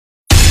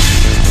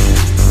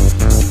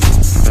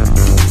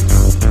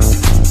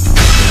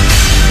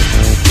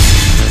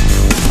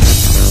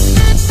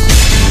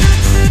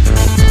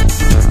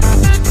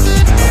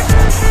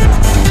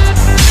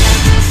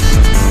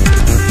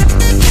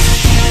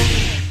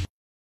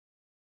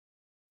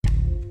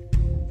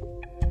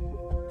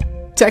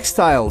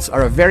Textiles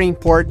are a very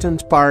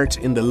important part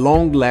in the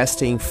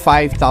long-lasting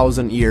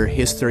 5,000-year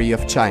history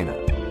of China.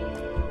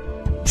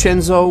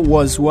 Quanzhou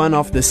was one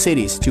of the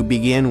cities to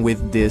begin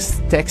with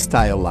this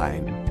textile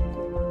line,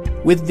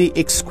 with the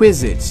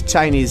exquisite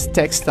Chinese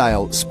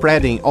textile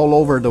spreading all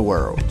over the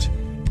world.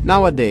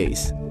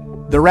 Nowadays,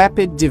 the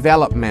rapid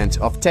development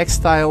of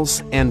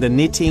textiles and the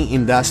knitting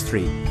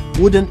industry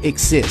wouldn't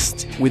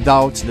exist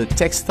without the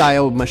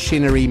textile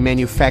machinery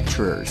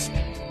manufacturers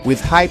with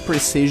high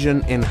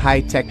precision and high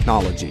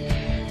technology,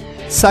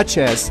 such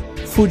as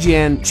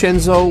Fujian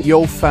Quanzhou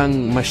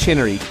Youfang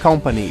Machinery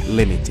Company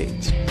Limited.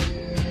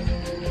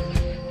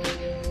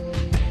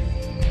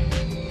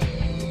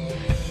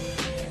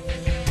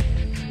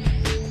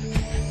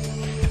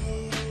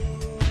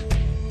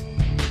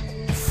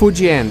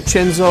 Fujian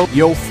Quanzhou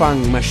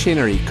Youfang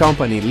Machinery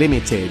Company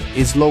Limited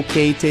is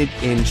located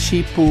in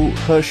Xipu,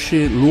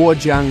 Heshi,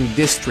 Luojiang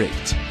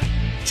District,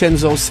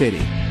 Quanzhou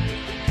City,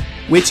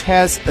 which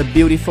has a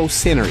beautiful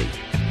scenery,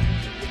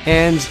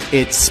 and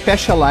it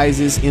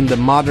specializes in the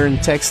modern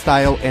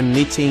textile and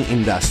knitting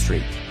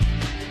industry.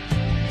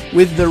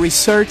 With the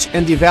research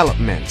and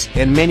development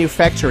and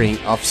manufacturing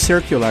of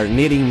circular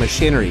knitting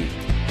machinery,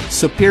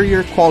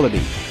 superior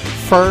quality,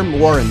 firm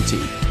warranty,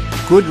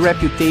 good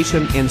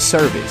reputation and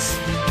service,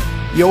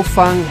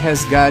 Youfang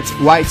has got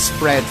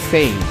widespread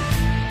fame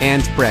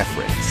and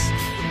preference.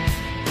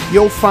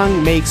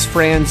 Youfang makes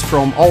friends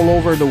from all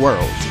over the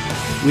world,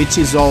 which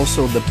is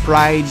also the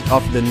pride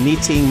of the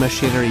knitting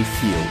machinery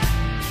field.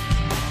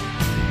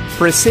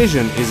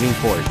 Precision is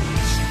important.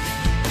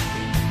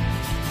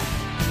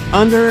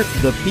 Under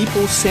the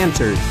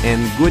people-centered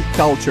and good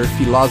culture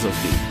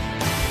philosophy,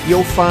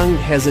 Youfang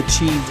has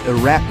achieved a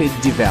rapid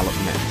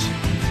development.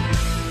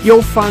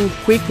 Youfang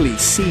quickly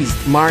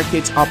seized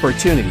market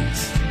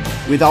opportunities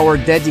with our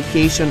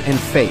dedication and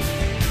faith,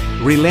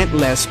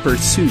 relentless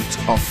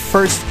pursuit of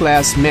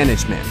first-class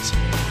management,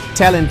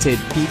 talented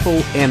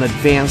people and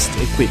advanced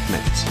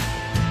equipment.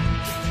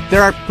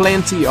 There are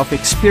plenty of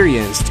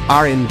experienced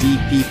R&D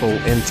people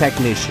and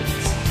technicians,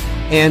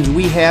 and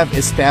we have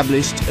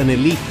established an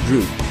elite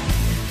group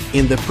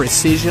in the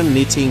precision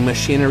knitting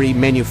machinery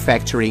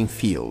manufacturing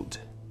field.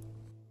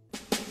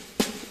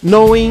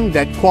 Knowing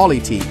that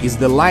quality is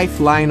the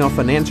lifeline of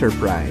an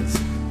enterprise,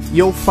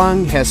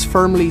 Youfang has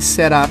firmly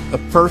set up a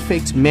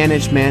perfect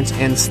management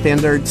and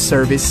standard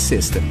service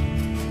system.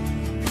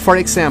 For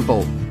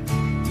example,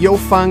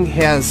 Youfang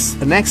has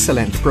an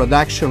excellent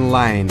production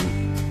line.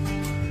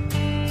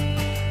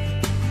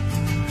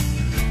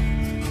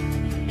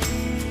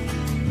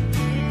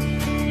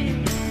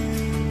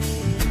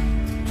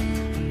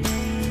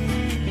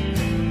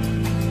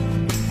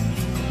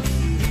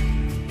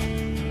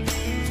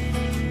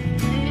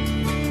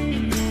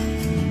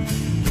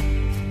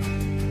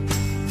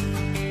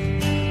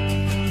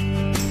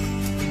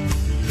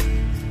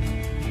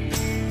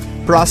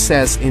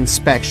 Process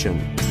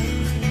inspection.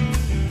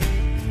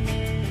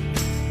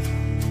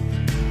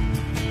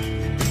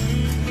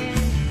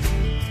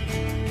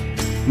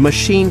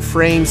 Machine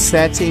frame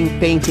setting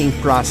painting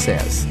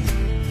process.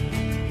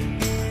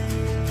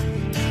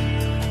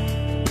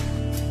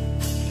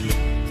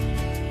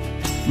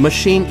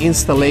 Machine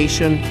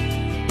installation.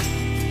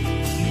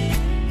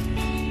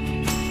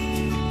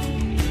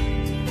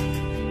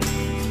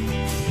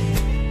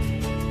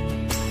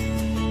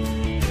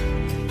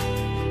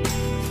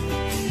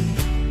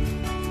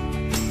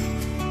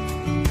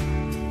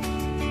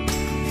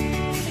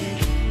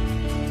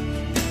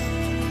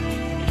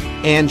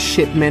 And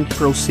shipment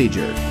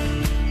procedure.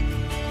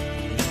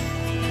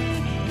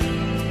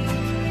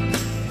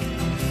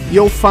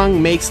 Youfang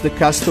makes the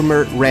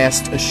customer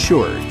rest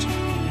assured.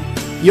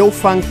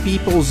 Youfang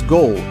people's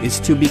goal is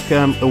to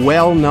become a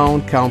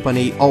well-known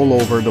company all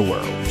over the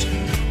world.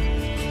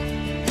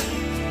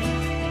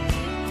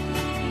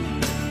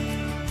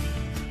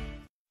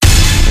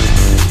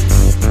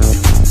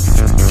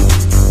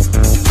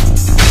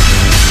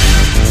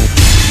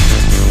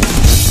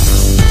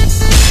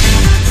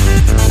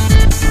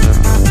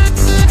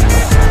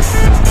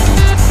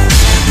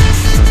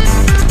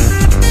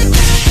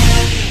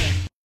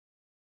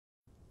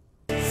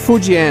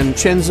 Fujian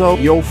Quanzhou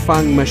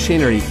Youfang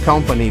Machinery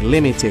Company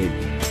Limited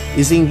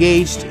is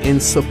engaged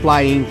in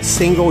supplying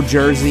single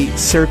jersey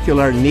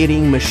circular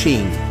knitting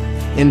machine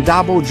and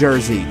double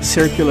jersey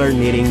circular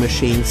knitting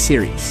machine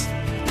series,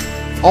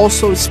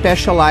 also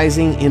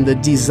specializing in the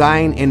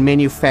design and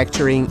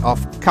manufacturing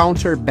of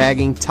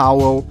counter-bagging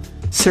towel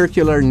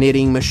circular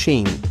knitting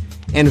machine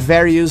and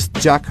various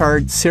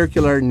jacquard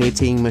circular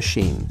knitting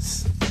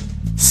machines.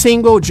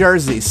 Single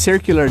jersey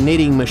circular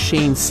knitting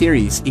machine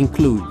series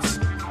includes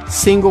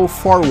single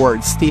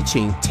forward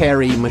stitching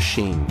terry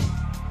machine,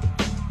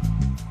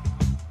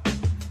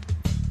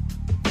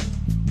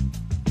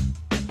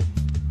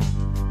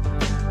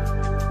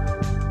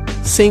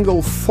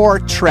 single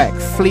 4-track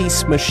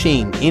fleece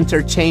machine,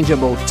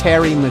 interchangeable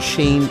terry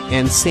machine,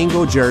 and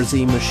single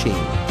jersey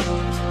machine.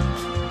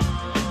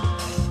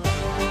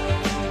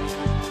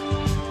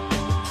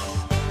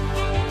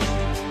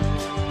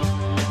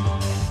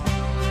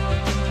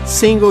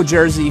 Single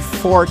jersey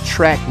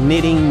 4-track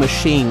knitting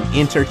machine,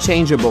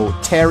 interchangeable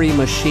terry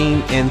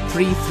machine and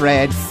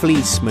 3-thread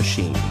fleece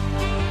machine.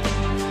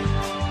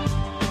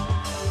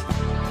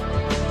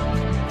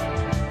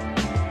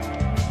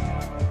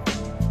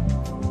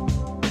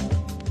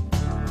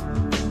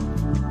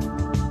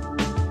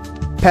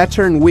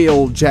 Pattern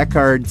wheel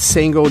jacquard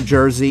single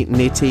jersey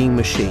knitting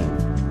machine.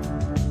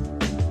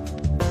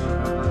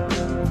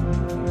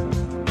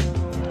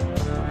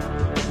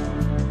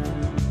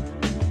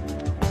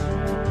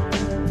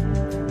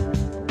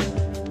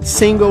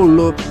 Single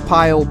loop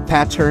pile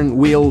pattern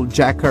wheel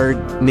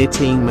jacquard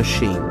knitting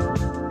machine.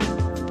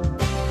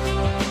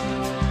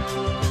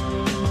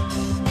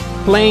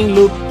 Plain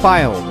loop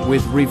pile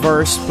with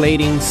reverse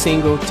plating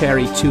single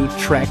terry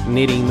 2-track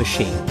knitting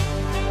machine.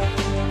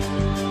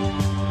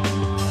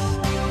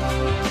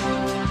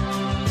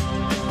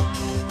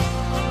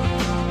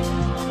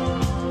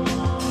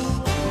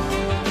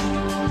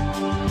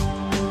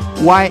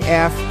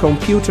 YF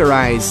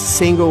computerized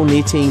single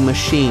knitting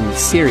machine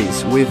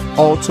series with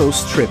auto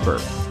stripper,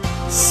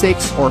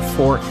 6 or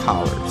 4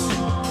 colors.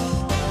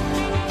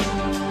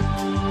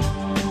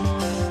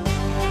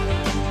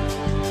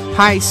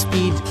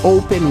 High-speed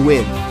open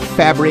width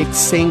fabric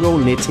single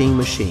knitting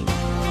machine.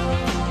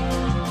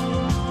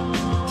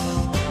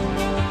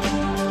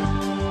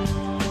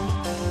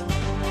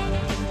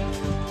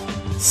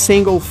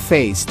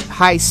 Single-faced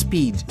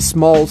high-speed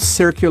small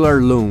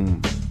circular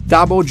loom.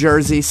 Double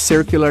jersey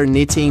circular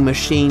knitting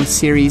machine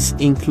series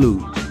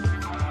include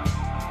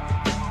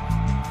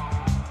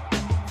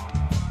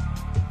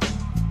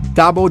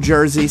double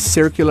jersey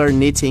circular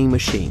knitting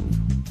machine,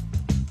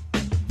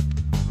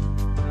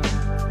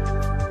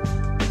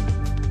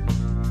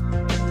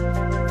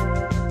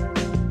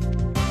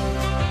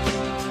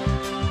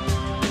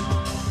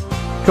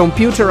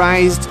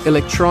 computerized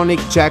electronic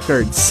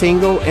jacquard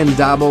single and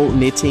double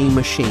knitting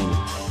machine,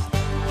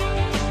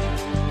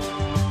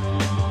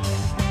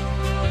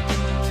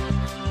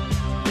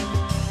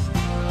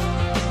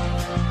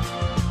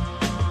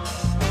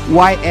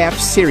 YF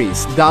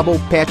series double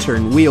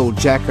pattern wheel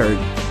jacquard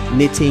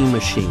knitting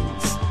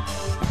machines.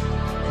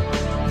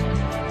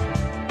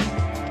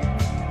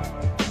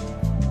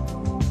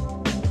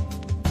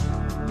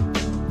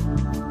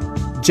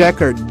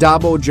 Jacquard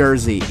double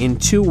jersey in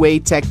 2-way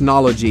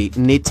technology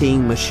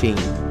knitting machine.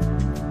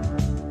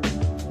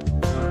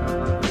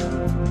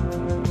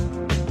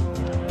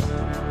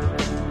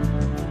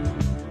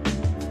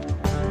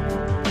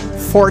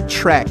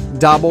 Four-track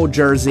double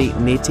jersey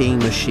knitting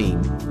machine.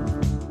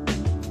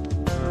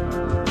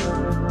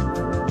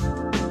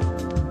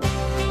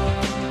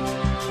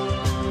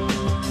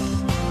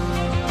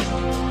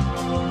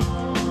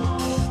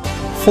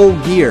 Full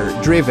gear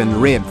driven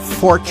rib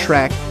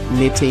 4-track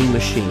knitting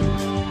machine.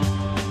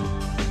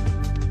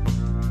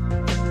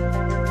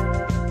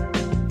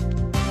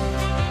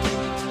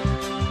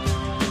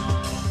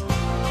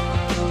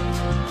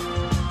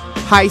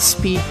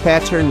 High-speed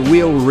pattern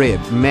wheel rib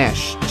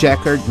mesh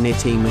jacquard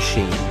knitting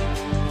machine.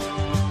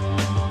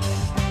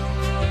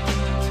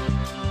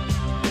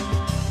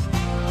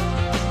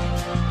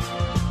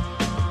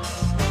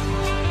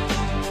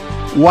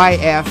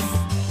 YF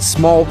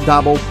small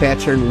double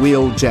pattern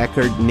wheel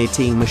jacquard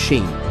knitting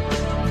machine.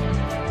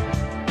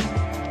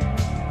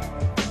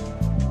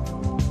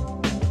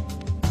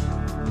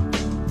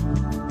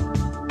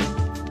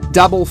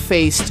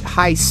 Double-faced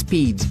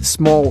high-speed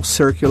small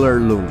circular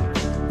loom.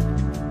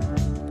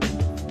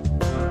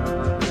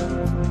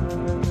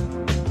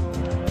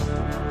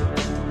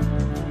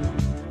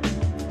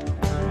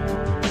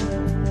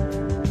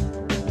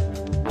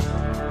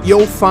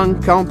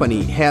 Yofeng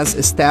Company has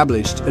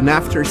established an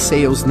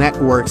after-sales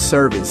network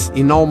service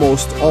in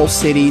almost all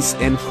cities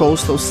and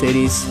coastal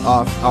cities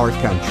of our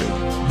country.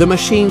 The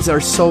machines are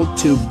sold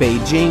to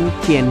Beijing,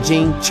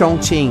 Tianjin,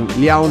 Chongqing,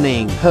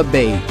 Liaoning,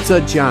 Hebei,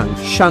 Zhejiang,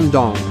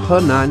 Shandong,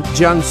 Henan,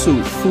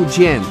 Jiangsu,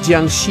 Fujian,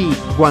 Jiangxi,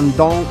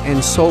 Guangdong,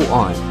 and so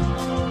on.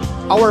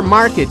 Our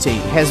marketing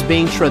has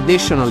been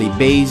traditionally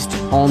based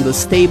on the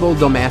stable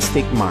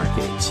domestic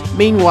market.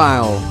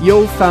 Meanwhile,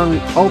 Yofeng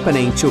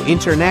opening to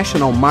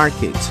international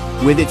markets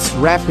with its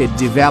rapid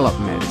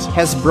development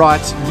has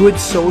brought good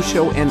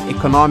social and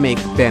economic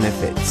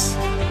benefits.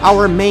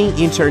 Our main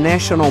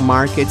international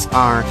markets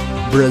are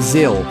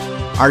Brazil,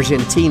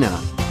 Argentina,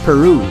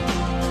 Peru,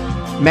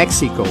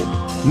 Mexico,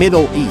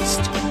 Middle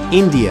East,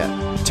 India,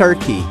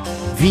 Turkey,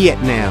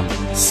 Vietnam,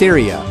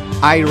 Syria,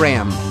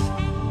 Iran,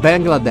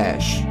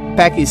 Bangladesh,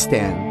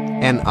 Pakistan,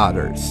 and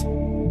others.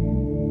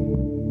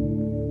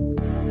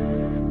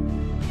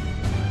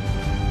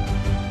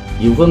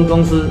友丰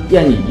公司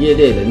愿与业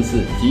内人士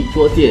及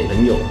各界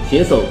朋友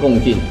携手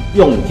共进，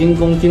用精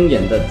工精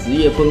研的职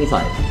业风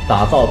采，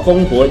打造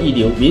中国一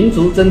流民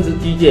族针织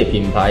机械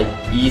品牌，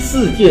与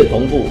世界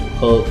同步，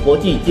和国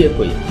际接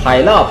轨，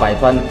海纳百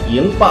川，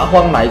迎八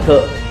方来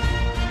客。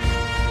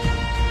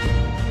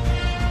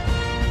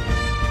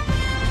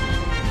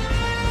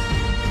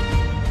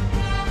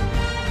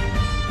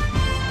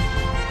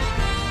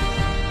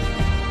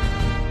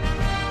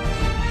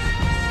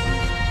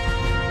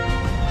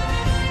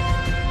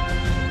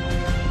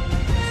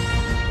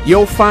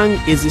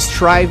Youfang is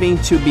striving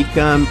to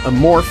become a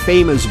more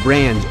famous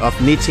brand of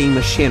knitting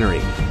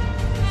machinery.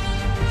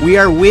 We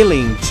are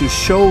willing to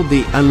show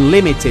the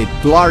unlimited,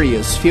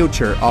 glorious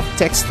future of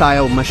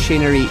textile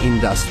machinery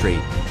industry.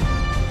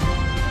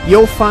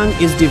 Youfang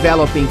is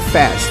developing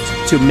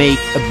fast to make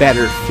a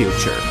better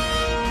future.